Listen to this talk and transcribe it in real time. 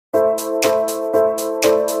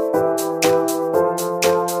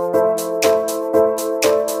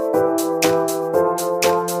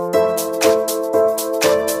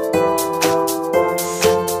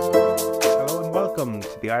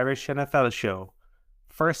Irish NFL show.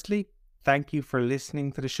 Firstly, thank you for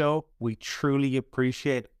listening to the show. We truly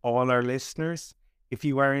appreciate all our listeners. If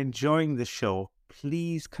you are enjoying the show,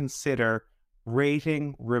 please consider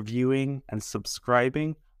rating, reviewing, and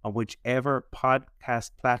subscribing on whichever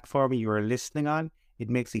podcast platform you are listening on. It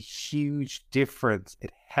makes a huge difference.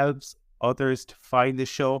 It helps others to find the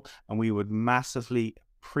show, and we would massively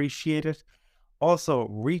appreciate it. Also,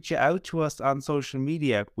 reach out to us on social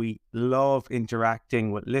media. We love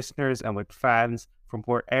interacting with listeners and with fans from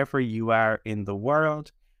wherever you are in the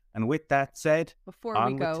world. And with that said, Before we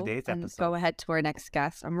on with go today's and episode. go ahead to our next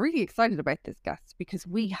guest, I'm really excited about this guest because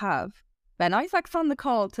we have Ben Isaacs on the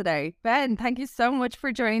call today. Ben, thank you so much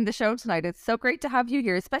for joining the show tonight. It's so great to have you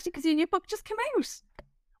here, especially because your new book just came out.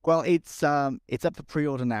 Well, it's up for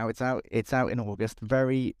pre-order now. It's out in August.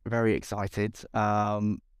 Very, very excited.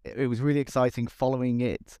 It was really exciting following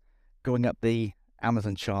it going up the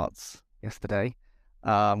Amazon charts yesterday,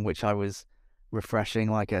 which I was refreshing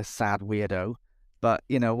like a sad weirdo. But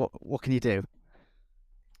you know what can you do?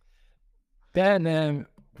 Ben,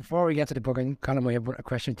 before we get to the book, and Colin might have a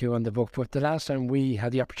question too on the book, but the last time we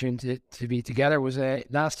had the opportunity to be together was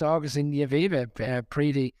last August in the Aviva,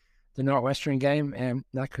 pre the Northwestern game.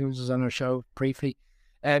 Nat Coombs was on our show briefly.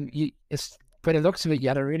 It's by the looks of it, you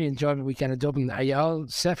had a really enjoyable weekend in Dublin. Are you all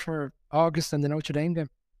set for August and the Notre Dame game?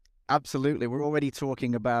 Absolutely. We're already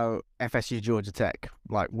talking about FSU Georgia Tech.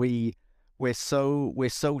 Like we're so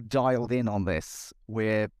dialed in on this.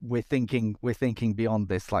 We're thinking beyond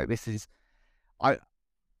this. Like this is,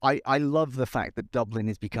 I love the fact that Dublin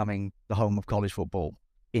is becoming the home of college football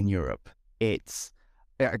in Europe. It's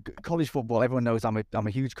college football. Everyone knows I'm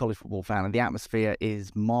a huge college football fan, and the atmosphere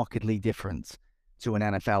is markedly different to an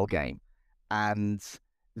NFL game. And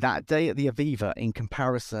that day at the Aviva, in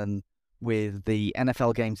comparison with the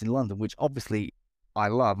NFL games in London, which obviously I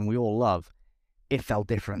love and we all love, it felt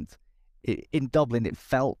different. In Dublin, it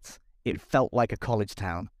felt like a college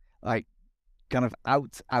town, like kind of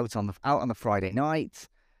out on the Friday night,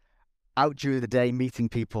 out during the day, meeting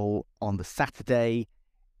people on the Saturday.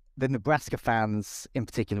 The Nebraska fans in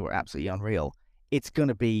particular were absolutely unreal. It's going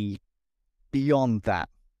to be beyond that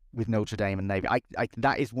with Notre Dame and Navy.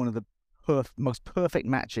 That is one of the most perfect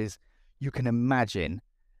matches you can imagine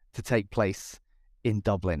to take place in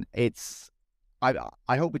Dublin. I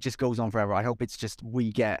hope it just goes on forever. I hope it's just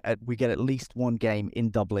we get at least one game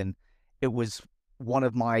in Dublin. It was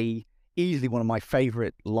easily one of my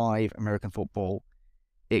favorite live American football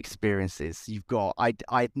experiences.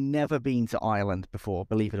 I'd never been to Ireland before,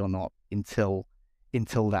 believe it or not, until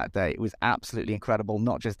that day. It was absolutely incredible.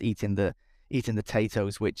 Not just eating the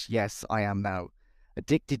potatoes, which yes, I am now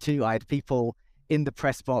addicted to. I had people in the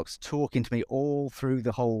press box talking to me all through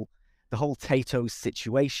the whole potatoes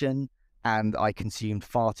situation, and I consumed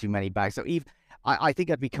far too many bags. So I think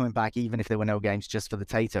I'd be coming back even if there were no games, just for the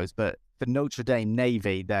potatoes. But for Notre Dame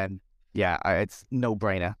Navy, then yeah, it's no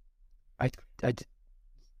brainer.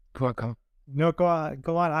 Go on. No, go on.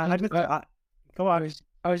 Go on.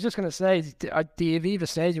 I was just going to say, the Aviva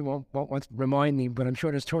Stadium won't remind me, but I'm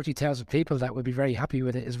sure there's 30,000 people that would be very happy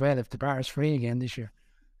with it as well if the bar is free again this year.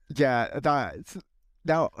 Yeah,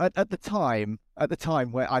 now at the time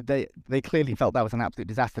where they clearly felt that was an absolute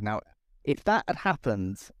disaster. Now, if that had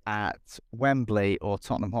happened at Wembley or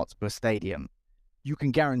Tottenham Hotspur Stadium, you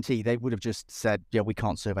can guarantee they would have just said, yeah, we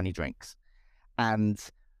can't serve any drinks. And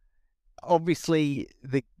obviously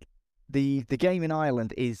the game in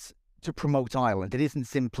Ireland is to promote Ireland. It isn't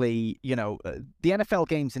simply, the NFL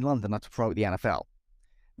games in London are to promote the NFL,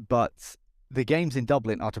 but the games in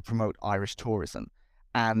Dublin are to promote Irish tourism.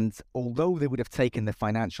 And although they would have taken the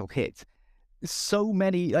financial hit, so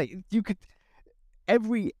many,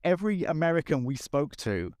 every American we spoke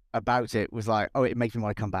to about it was like, oh, it makes me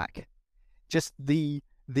want to come back. Just the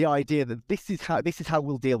idea that this is how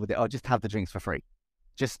we'll deal with it. I'll just have the drinks for free.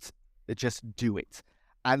 Just do it.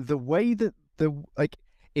 And the way that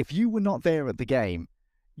if you were not there at the game,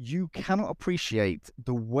 you cannot appreciate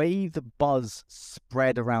the way the buzz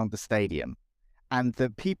spread around the stadium. And the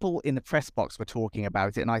people in the press box were talking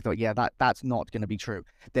about it, and I thought, yeah, that's not going to be true.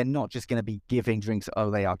 They're not just going to be giving drinks.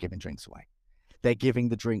 Oh, they are giving drinks away. They're giving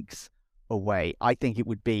the drinks away. I think it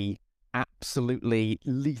would be absolutely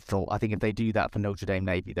lethal. I think if they do that for Notre Dame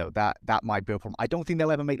Navy, though, that might be a problem. I don't think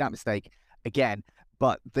they'll ever make that mistake again.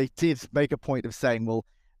 But they did make a point of saying, well,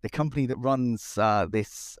 the company that runs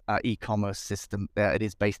this e-commerce system, it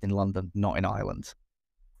is based in London, not in Ireland.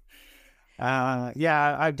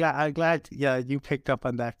 Yeah, I'm glad. Yeah, you picked up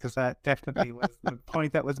on that, because that definitely was the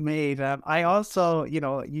point that was made. I also,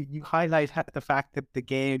 you highlight the fact that the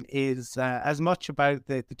game is as much about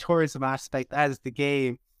the tourism aspect as the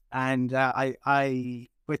game, and I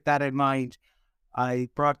with that in mind, I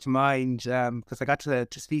brought to mind, because I got to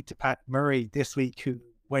speak to Pat Murray this week, who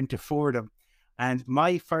went to Fordham. And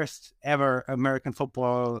my first ever American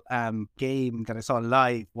football game that I saw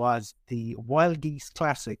live was the Wild Geese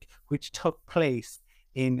Classic, which took place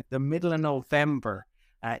in the middle of November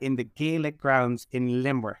in the Gaelic grounds in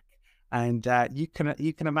Limerick. And you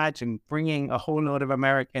can imagine bringing a whole load of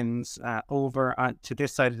Americans over to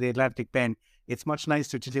this side of the Atlantic Ben. It's much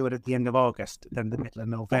nicer to do it at the end of August than the middle of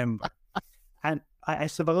November. And I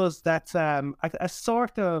suppose that's a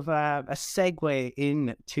sort of a segue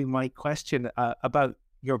into my question about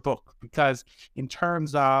your book, because in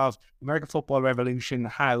terms of American Football Revolution,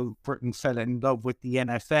 how Britain fell in love with the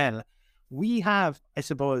NFL, we have, I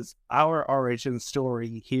suppose, our origin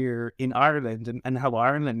story here in Ireland, and how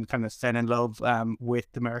Ireland kind of fell in love with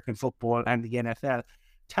American football and the NFL.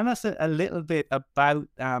 Tell us a little bit about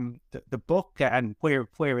the book and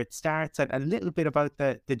where it starts, and a little bit about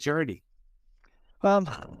the journey.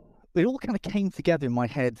 It all kind of came together in my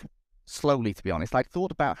head slowly, to be honest. I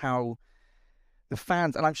thought about how the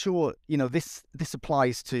fans, and I'm sure, this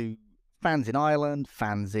applies to fans in Ireland,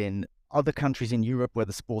 fans in other countries in Europe where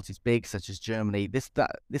the sport is big, such as Germany. This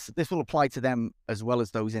will apply to them as well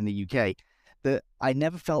as those in the UK. That I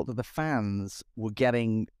never felt that the fans were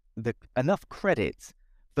getting enough credit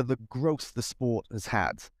for the growth the sport has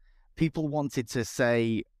had. People wanted to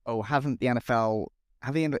say, "Oh, haven't the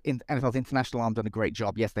NFL's international arm done a great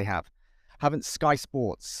job?" Yes, they have. Haven't Sky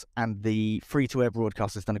Sports and the free-to-air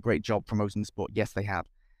broadcasters done a great job promoting the sport? Yes, they have.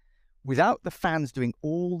 Without the fans doing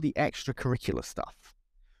all the extracurricular stuff,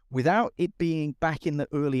 without it being back in the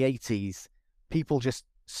early 80s, people just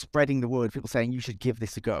spreading the word, people saying you should give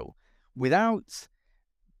this a go, without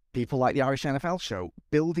people like the Irish NFL show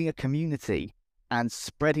building a community and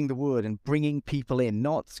spreading the word and bringing people in,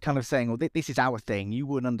 not kind of saying, "Oh, this is our thing, you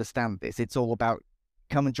wouldn't understand this. It's all about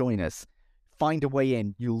come and join us, find a way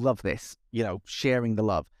in, you'll love this," sharing the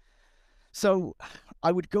love. So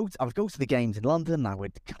I would go to the games in London. I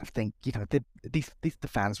would kind of think, the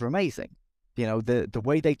fans were amazing. The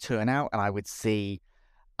way they turn out, and I would see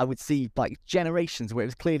like generations where it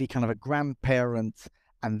was clearly kind of a grandparent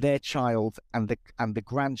and their child and the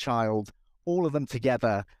grandchild, all of them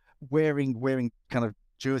together, wearing kind of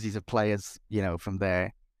jerseys of players, from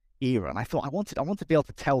their era. And I thought I want to be able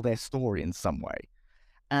to tell their story in some way.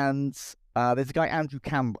 And there's a guy, Andrew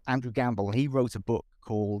Gamble, and he wrote a book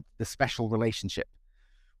called The Special Relationship,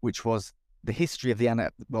 which was the history of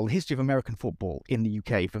the history of American football in the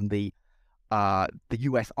UK, from the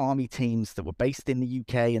US Army teams that were based in the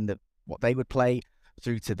UK and what they would play,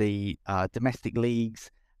 through to the domestic leagues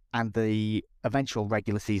and the eventual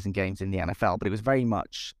regular season games in the NFL. But it was very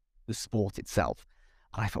much the sport itself.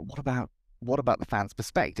 And I thought, what about the fans'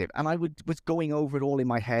 perspective? And I was going over it all in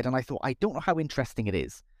my head, and I thought, I don't know how interesting it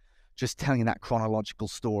is just telling that chronological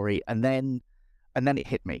story. And then it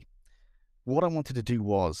hit me. What I wanted to do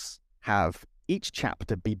was have each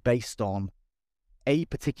chapter be based on a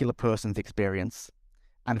particular person's experience,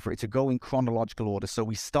 and for it to go in chronological order. So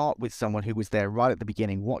we start with someone who was there right at the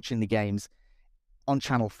beginning, watching the games on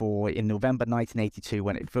Channel 4 in November 1982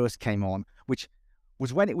 when it first came on, which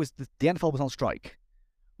was when it was the NFL was on strike.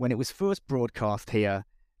 When it was first broadcast here,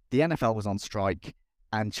 the NFL was on strike,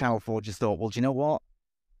 and Channel 4 just thought, well, do you know what?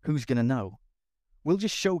 Who's going to know? We'll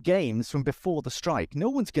just show games from before the strike. No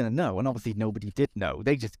one's going to know, and obviously nobody did know.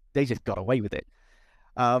 They just got away with it.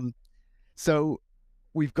 So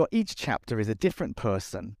we've got each chapter is a different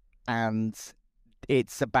person, and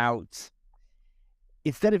it's about,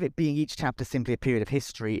 instead of it being each chapter simply a period of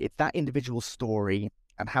history, it's that individual story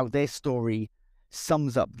and how their story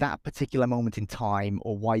sums up that particular moment in time,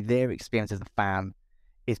 or why their experience as a fan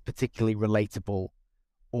is particularly relatable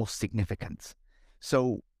or significant.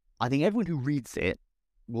 So I think everyone who reads it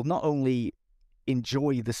will not only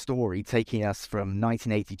enjoy the story taking us from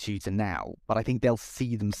 1982 to now, but I think they'll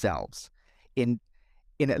see themselves in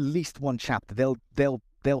at least one chapter.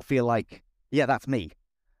 They'll feel like, yeah, that's me.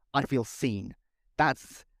 I feel seen.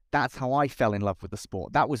 That's how I fell in love with the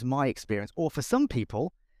sport. That was my experience. Or for some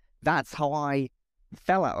people, that's how I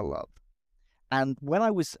fell out of love. And when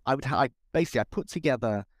I put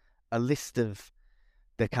together a list of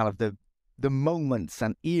the kind of the moments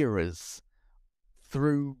and eras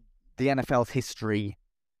through the NFL's history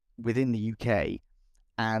within the UK,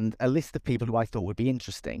 and a list of people who I thought would be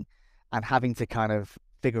interesting, and having to kind of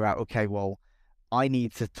figure out, okay, well, I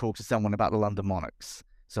need to talk to someone about the London Monarchs.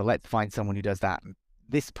 So let's find someone who does that.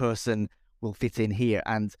 This person will fit in here.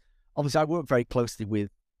 And obviously I work very closely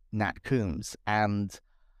with Nat Coombs, and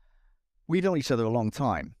we've known each other a long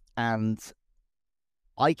time. And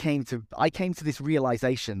I came to this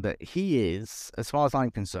realization that he is, as far as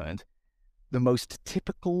I'm concerned, the most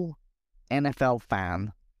typical NFL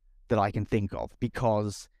fan that I can think of,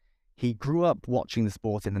 because he grew up watching the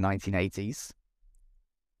sport in the 1980s,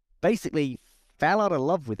 basically fell out of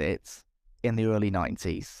love with it in the early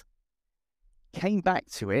 90s, came back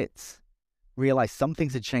to it, realized some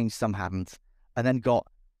things had changed, some hadn't, and then got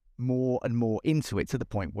more and more into it to the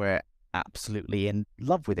point where absolutely in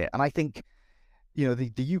love with it. And I think, you know,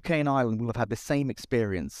 the UK and Ireland will have had the same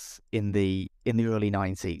experience in the early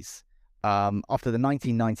 90s. After the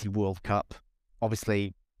 1990 World Cup,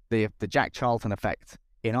 obviously the Jack Charlton effect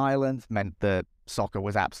in Ireland meant that soccer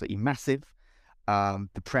was absolutely massive.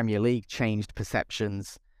 The Premier League changed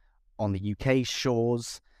perceptions on the UK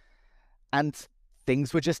shores, and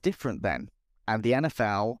things were just different then. And the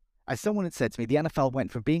NFL, as someone had said to me, the NFL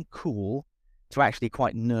went from being cool to actually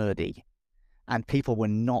quite nerdy, and people were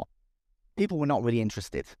not really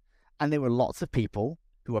interested. And there were lots of people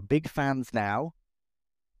who are big fans now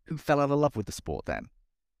who fell out of love with the sport then.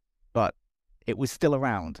 But it was still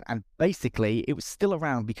around, and basically it was still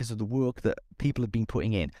around because of the work that people had been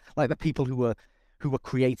putting in, like the people who were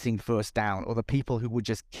creating First Down, or the people who were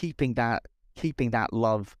just keeping that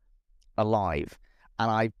love alive.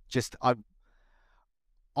 And I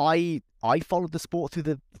followed the sport through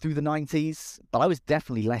the 90s, but I was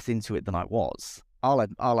definitely less into it than I was.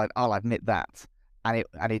 I'll admit that. And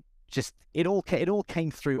it all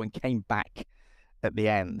came through and came back at the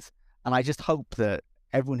end. And I just hope that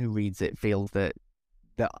everyone who reads it feels that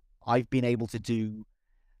I've been able to do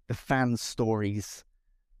the fans' stories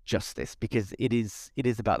justice, because it is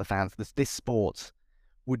about the fans. This sport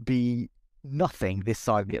would be nothing this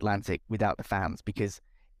side of the Atlantic without the fans, because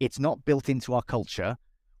it's not built into our culture.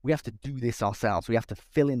 We have to do this ourselves. We have to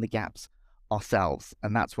fill in the gaps ourselves,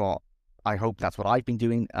 and that's what I've been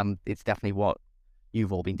doing. It's definitely what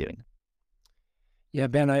you've all been doing. Yeah,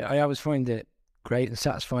 Ben, I always find it great and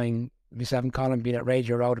satisfying, myself and Colin being at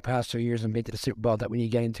Radio Row the past 2 years and been to the Super Bowl, that when you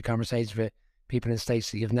get into conversations with people in the States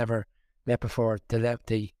that you've never met before,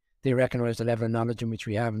 they recognise the level of knowledge in which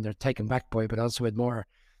we have, and they're taken back by it, but also admire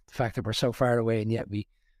the fact that we're so far away, and yet we,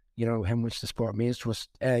 you know, how much the sport means to us.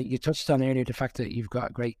 You touched on earlier the fact that you've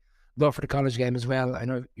got a great love for the college game as well. I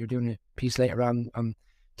know you're doing a piece later on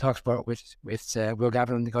TalkSport with Will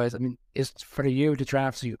Gavin and the guys. I mean, is for you the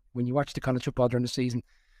drafts, when you watch the college football during the season,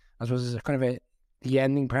 I suppose it's kind of the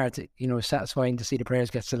ending part, you know, satisfying to see the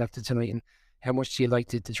players get selected tonight, and how much do you like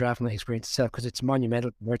the draft night experience itself, because it's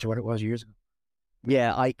monumental compared to what it was years ago?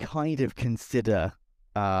 Yeah, I kind of consider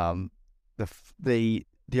the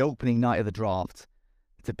opening night of the draft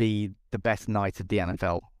to be the best night of the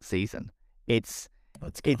NFL season. It's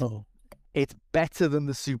better than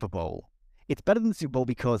the Super Bowl. It's better than the Super Bowl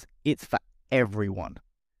because it's for everyone.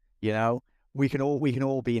 You know, we can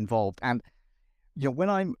all be involved. And you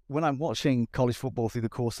know, when I'm watching college football through the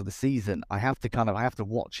course of the season, I have to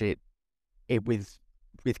watch it with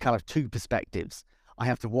kind of two perspectives. I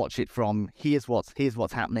have to watch it from here's what's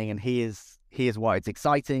happening, and here's why it's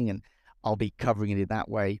exciting, and I'll be covering it in that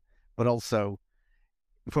way. But also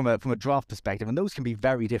from a draft perspective, and those can be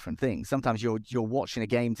very different things. Sometimes you're watching a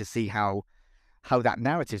game to see how that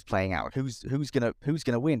narrative's playing out, who's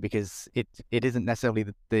gonna win, because it isn't necessarily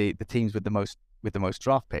the teams with the most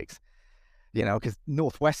draft picks, you know, because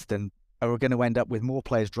Northwestern are going to end up with more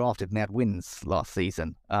players drafted than they had wins last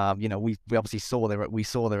season. You know, we obviously saw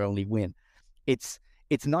their only win. It's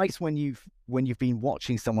nice when you've been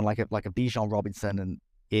watching someone like a Bijan Robinson, and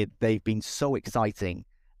they've been so exciting,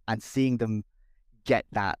 and seeing them get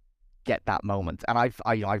that moment. And I've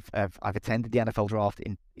attended the NFL draft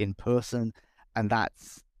in person, and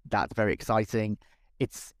that's very exciting.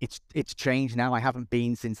 It's changed now. I haven't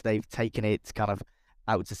been since they've taken it kind of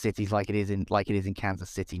out to cities like it is in Kansas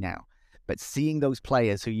City now. But seeing those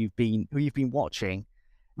players who you've been watching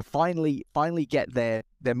finally get their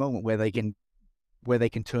moment where they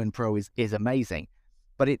can turn pro is amazing.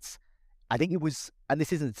 But I think it was, and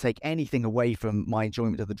this isn't to take anything away from my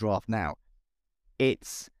enjoyment of the draft now,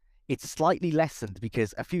 it's slightly lessened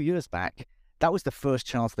because a few years back, that was the first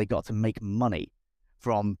chance they got to make money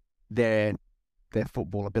from their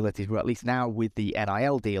football abilities. Or at least now with the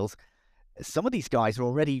NIL deals, some of these guys are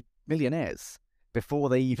already millionaires before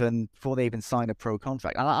they even sign a pro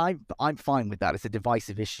contract. And I'm fine with that. It's a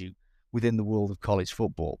divisive issue within the world of college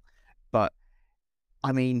football. But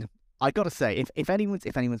I mean, I got to say, if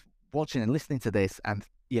anyone's watching and listening to this, and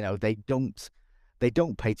you know they don't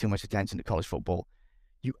pay too much attention to college football,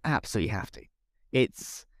 you absolutely have to.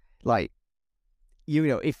 It's like, you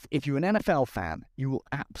know, if you're an NFL fan, you will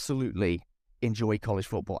absolutely enjoy college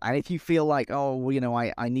football. And if you feel like, oh, well, you know,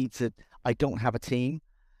 I don't have a team,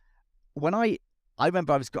 when I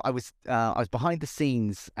remember I was behind the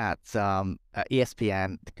scenes at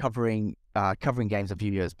ESPN covering games a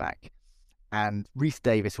few years back, and Reese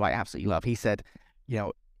Davis, who I absolutely love, he said, you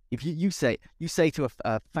know, if you say to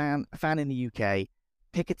a fan in the UK,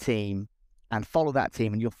 pick a team and follow that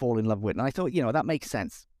team, and you'll fall in love with it. And I thought, that makes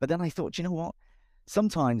sense. But then I thought, you know what?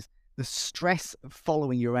 Sometimes the stress of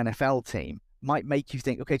following your NFL team might make you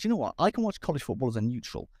think, okay, do you know what? I can watch college football as a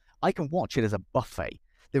neutral. I can watch it as a buffet.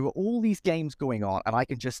 There are all these games going on, and I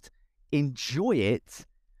can just enjoy it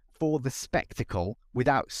for the spectacle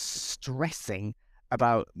without stressing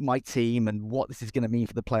about my team and what this is going to mean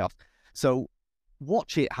for the playoffs. So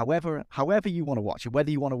watch it however you want to watch it,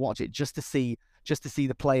 whether you want to watch it just to see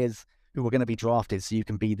the players who are going to be drafted, so you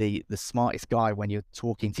can be the smartest guy when you're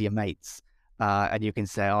talking to your mates, and you can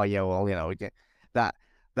say, oh yeah, well,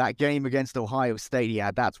 that game against Ohio State,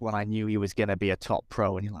 yeah, that's when I knew he was going to be a top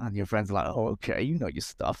pro, and your friends are like, oh, okay, you know your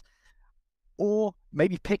stuff. Or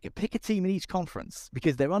maybe pick a team in each conference,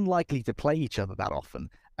 because they're unlikely to play each other that often,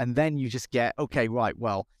 and then you just get, okay, right,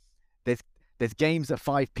 well, there's games at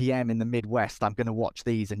 5 p.m. in the Midwest, I'm going to watch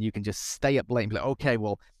these, and you can just stay up late and be like, okay,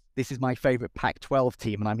 well, this is my favorite Pac-12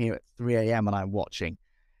 team, and I'm here at 3 a.m. and I'm watching.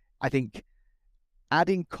 I think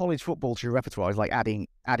adding college football to your repertoire is like adding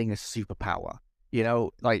a superpower.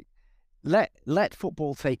 Like let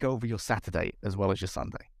football take over your Saturday as well as your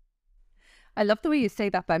Sunday. I love the way you say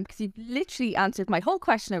that, Ben, because you've literally answered my whole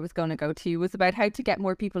question I was going to go to, was about how to get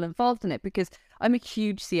more people involved in it, because I'm a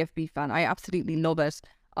huge CFB fan. I absolutely love it.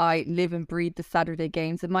 I live and breathe the Saturday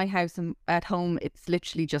games. In my house and at home, it's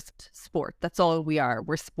literally just sport. That's all we are.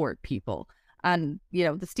 We're sport people. And,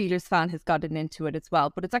 the Steelers fan has gotten into it as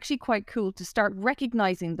well. But it's actually quite cool to start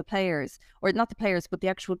recognizing the players, or not the players, but the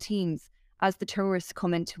actual teams as the tourists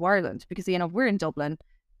come into Ireland. Because, we're in Dublin.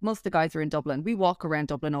 Most of the guys are in Dublin. We walk around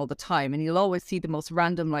Dublin all the time, and you'll always see the most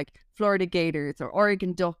random, like Florida Gators or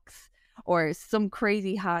Oregon Ducks or some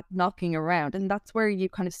crazy hat knocking around. And that's where you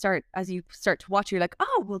kind of start, as you start to watch, you're like,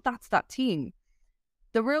 oh, well, that's that team.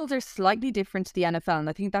 The rules are slightly different to the NFL, and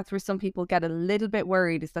I think that's where some people get a little bit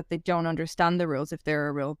worried, is that they don't understand the rules if they're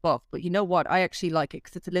a real buff. But you know what? I actually like it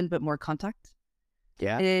because it's a little bit more contact.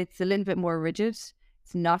 Yeah. It's a little bit more rigid.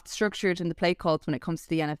 It's not structured in the play calls when it comes to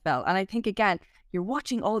the NFL. And I think, again, you're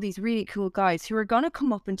watching all these really cool guys who are going to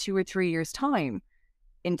come up in 2 or 3 years' time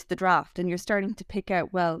into the draft, and you're starting to pick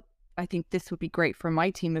out, well, I think this would be great for my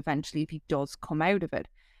team eventually if he does come out of it.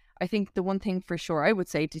 I think the one thing for sure I would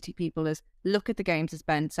say to people is look at the games, as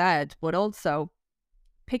Ben said, but also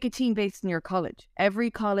pick a team based in your college. Every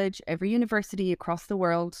college, every university across the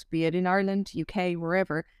world, be it in Ireland, UK,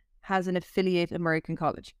 wherever, has an affiliate American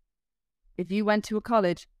college. If you went to a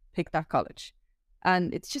college, pick that college.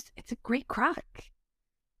 And it's a great crack.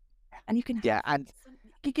 And you can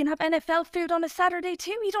have NFL food on a Saturday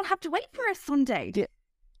too. You don't have to wait for a Sunday. Yeah.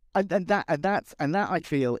 And that I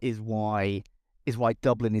feel is why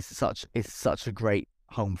Dublin is such a great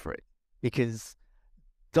home for it, because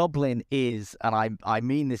Dublin is, and I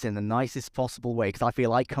mean this in the nicest possible way, because I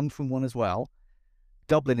feel I come from one as well.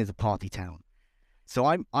 Dublin is a party town. So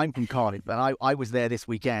I'm from Cardiff, and I was there this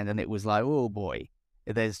weekend, and it was like, oh boy,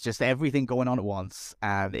 there's just everything going on at once,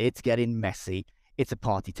 and it's getting messy. It's a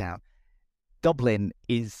party town. Dublin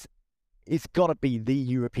it's got to be the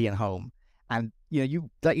European home. And you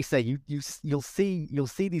like you say, you'll see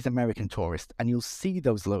these American tourists, and you'll see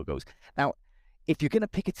those logos. Now, if you're going to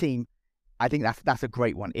pick a team, I think that's a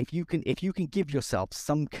great one. If you can give yourself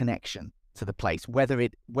some connection to the place, whether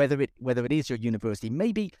it is your university,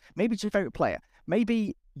 maybe it's your favorite player,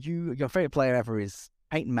 maybe your favorite player ever is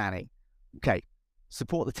Peyton Manning. Okay,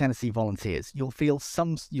 support the Tennessee Volunteers. You'll feel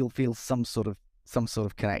some sort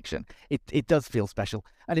of connection. It does feel special,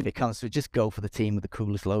 and if it comes to it, just go for the team with the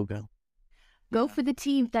coolest logo. Go for the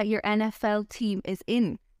team that your NFL team is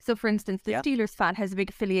in. So, for instance, the Steelers fan has a big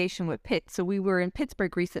affiliation with Pitt. So we were in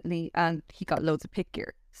Pittsburgh recently, and he got loads of Pitt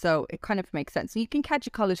gear. So it kind of makes sense. You can catch a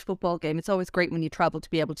college football game. It's always great when you travel to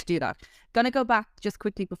be able to do that. Going to go back just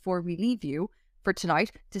quickly before we leave you for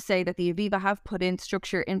tonight to say that the Aviva have put in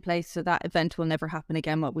structure in place so that event will never happen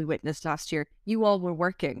again, what we witnessed last year. You all were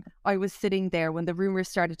working. I was sitting there when the rumours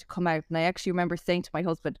started to come out, and I actually remember saying to my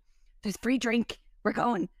husband, there's free drink, we're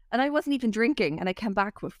going. And I wasn't even drinking, and I came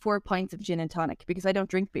back with 4 pints of gin and tonic because I don't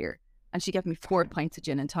drink beer. And she gave me 4 pints of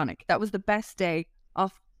gin and tonic. That was the best day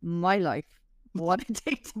of my life. What a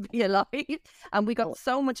day to be alive. And we got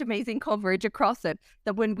so much amazing coverage across it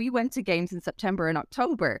that when we went to games in September and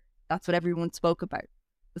October, that's what everyone spoke about,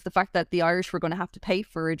 was the fact that the Irish were going to have to pay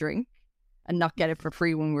for a drink and not get it for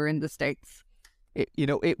free when we were in the States.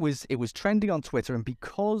 It was trending on Twitter, and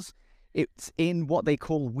because it's in what they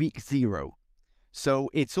call week 0, So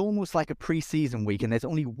it's almost like a preseason week, and there's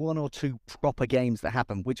only 1 or 2 proper games that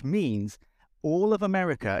happen, which means all of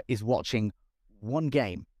America is watching one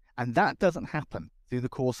game, and that doesn't happen through the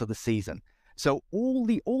course of the season. So all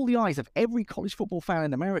the eyes of every college football fan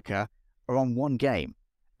in America are on one game,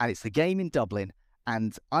 and it's the game in Dublin.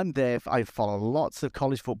 And I'm there. I follow lots of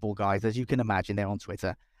college football guys, as you can imagine. They're on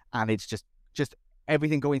Twitter, and it's just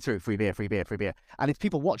everything going through free beer, free beer, free beer, and it's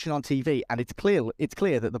people watching on TV, and it's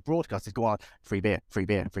clear that the broadcast is going on free beer, free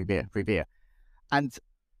beer, free beer, free beer, and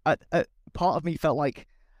part of me felt like,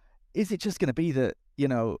 is it just going to be that, you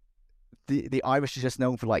know, the Irish are just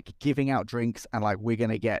known for like giving out drinks and like we're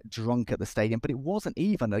going to get drunk at the stadium? But it wasn't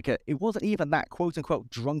even that quote unquote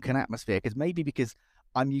drunken atmosphere, because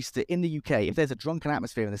I'm used to, in the UK, if there's a drunken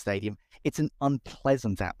atmosphere in the stadium, it's an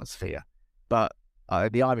unpleasant atmosphere. But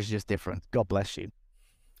the Irish are just different. God bless you.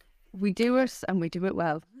 We do it, and we do it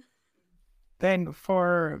well. Then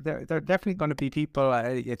there are definitely going to be people,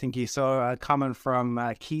 I think you saw a comment from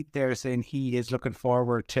Keith there saying he is looking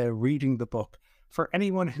forward to reading the book. For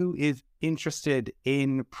anyone who is interested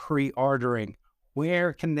in pre-ordering,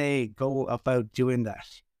 where can they go about doing that?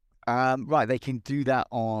 Right, they can do that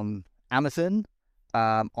on Amazon,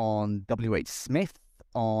 on WH Smith,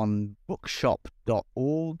 on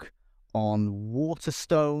bookshop.org, on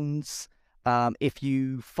Waterstones. If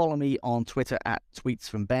you follow me on Twitter at Tweets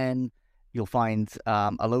from Ben, you'll find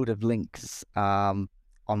a load of links on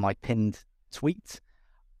my pinned tweet.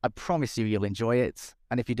 I promise you'll enjoy it.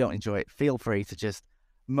 And if you don't enjoy it, feel free to just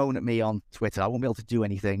moan at me on Twitter. I won't be able to do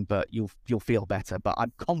anything, but you'll feel better. But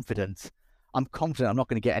I'm confident I'm not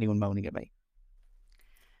going to get anyone moaning at me.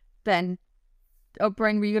 Ben,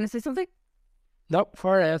 Brian, were you going to say something? Nope,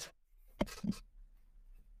 far out.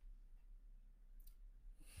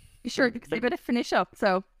 You sure? Because I better finish up,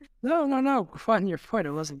 so. No. Fine, you're fine.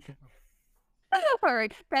 It wasn't. All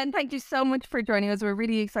right, Ben, thank you so much for joining us. We're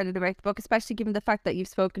really excited about the book, especially given the fact that you've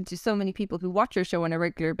spoken to so many people who watch your show on a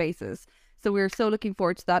regular basis. So we're so looking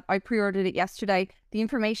forward to that. I pre-ordered it yesterday. The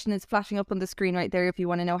information is flashing up on the screen right there if you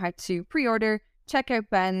want to know how to pre-order. Check out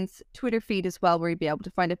Ben's Twitter feed as well, where you'll be able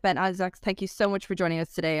to find it. Ben Isaacs, thank you so much for joining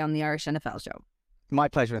us today on the Irish NFL Show. My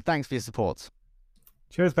pleasure, and thanks for your support.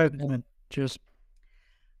 Cheers, Ben. Cheers.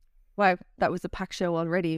 Wow, that was a packed show already.